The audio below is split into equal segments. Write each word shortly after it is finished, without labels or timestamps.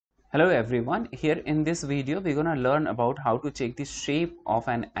Hello everyone, here in this video we're gonna learn about how to check the shape of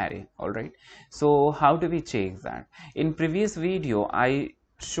an array. Alright, so how do we check that? In previous video I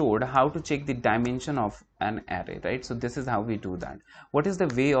showed how to check the dimension of an array, right? So this is how we do that. What is the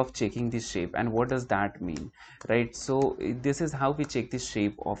way of checking the shape and what does that mean, right? So this is how we check the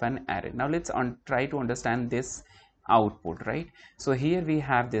shape of an array. Now let's try to understand this output, right? So here we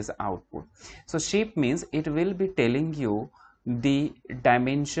have this output. So shape means it will be telling you the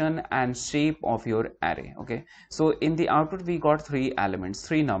dimension and shape of your array. Okay, so in the output we got three elements,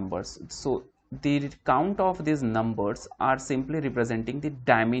 three numbers. So the count of these numbers are simply representing the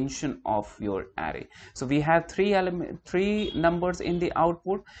dimension of your array. So we have three numbers in the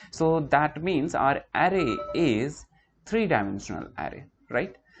output, so that means our array is three-dimensional array,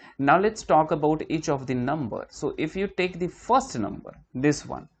 right? Now let's talk about each of the number. So if you take the first number, this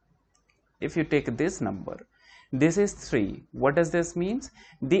one, if you take this number, this is 3. What does this means?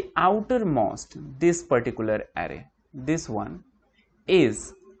 The outermost, this particular array, this one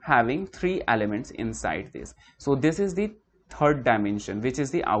is having 3 elements inside this. So this is the third dimension, which is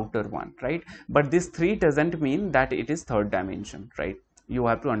the outer one, right? But this 3 doesn't mean that it is third dimension, right? You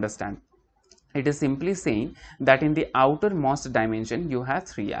have to understand. It is simply saying that in the outermost dimension you have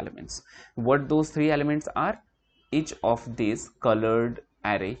 3 elements. What those 3 elements are? Each of these colored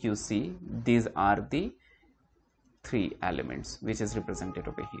array, you see, these are the 3 elements which is represented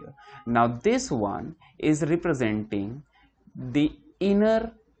over here. Now this one is representing the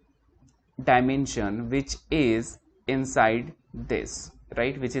inner dimension which is inside this,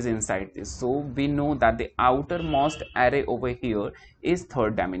 right? Which is inside this. So we know that the outermost array over here is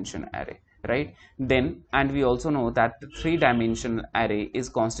third dimension array, right? Then, and we also know that the 3-dimensional array is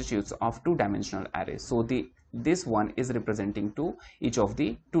constitutes of 2-dimensional array. So this one is representing to each of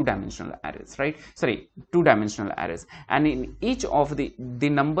the 2-dimensional arrays, right? Sorry, 2-dimensional arrays. And in each of the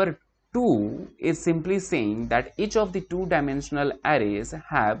number 2 is simply saying that each of the 2-dimensional arrays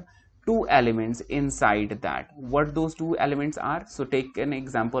have 2 elements inside that. What those 2 elements are? So take an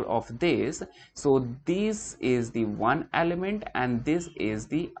example of this. So this is the one element and this is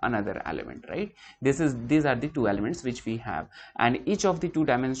the another element, right? These are the 2 elements which we have, and each of the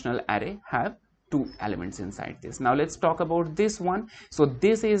 2-dimensional array have 2 elements inside this. Now let's talk about this one. So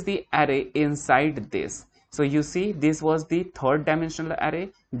this is the array inside this. So you see, this was the third dimensional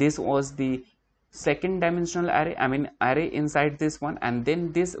array, this was the second dimensional array, array inside this one, and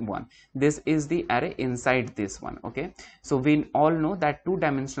then this one, this is the array inside this one. Okay, so we all know that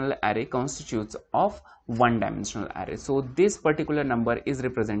 2-dimensional array constitutes of 1-dimensional array. So this particular number is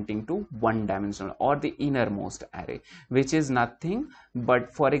representing to 1-dimensional or the innermost array, which is nothing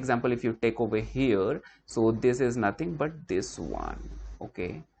but, for example, if you take over here, so this is nothing but this one,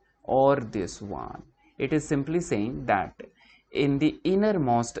 okay, or this one. It is simply saying that in the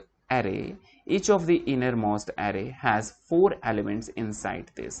innermost array, each of the innermost array has 4 elements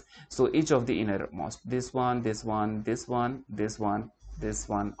inside this. So each of the innermost, this one, this one, this one, this one, this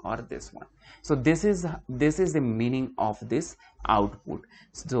one, or this one. So this is the meaning of this output.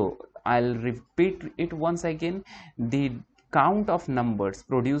 So I'll repeat it once again. The count of numbers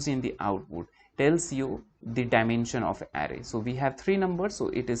produced in the output tells you the dimension of array. So we have 3 numbers, so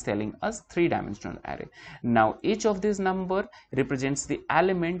it is telling us 3-dimensional array. Now each of these number represents the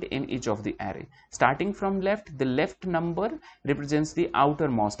element in each of the array. Starting from left, the left number represents the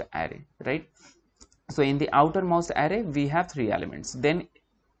outermost array, right? So in the outermost array we have 3 elements. Then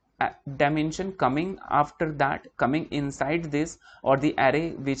dimension coming after that, coming inside this, or the array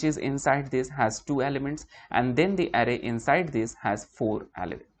which is inside this has 2 elements, and then the array inside this has 4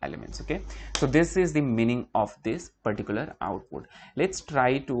 elements. Okay, so this is the meaning of this particular output. Let's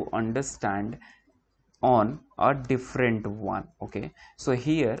try to understand on a different one. Okay, so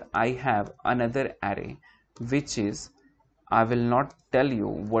here I have another array which is, I will not tell you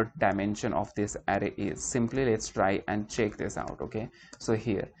what dimension of this array is. Simply let's try and check this out. Okay, so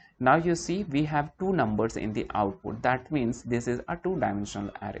here now you see we have 2 numbers in the output. That means this is a 2-dimensional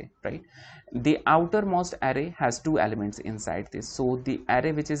array, right? The outermost array has 2 elements inside this. So the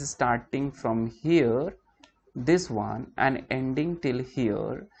array which is starting from here, this one, and ending till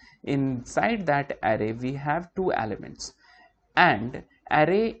here, inside that array we have 2 elements, and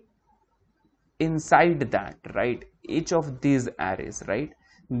array inside that, right? Each of these arrays, right?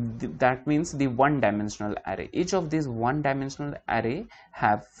 That means the 1-dimensional array. Each of these 1-dimensional array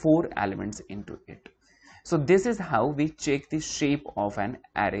have 4 elements into it. So this is how we check the shape of an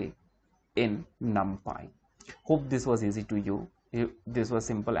array in numpy. Hope this was easy to you. This was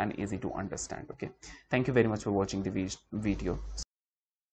simple and easy to understand. Okay, thank you very much for watching the video.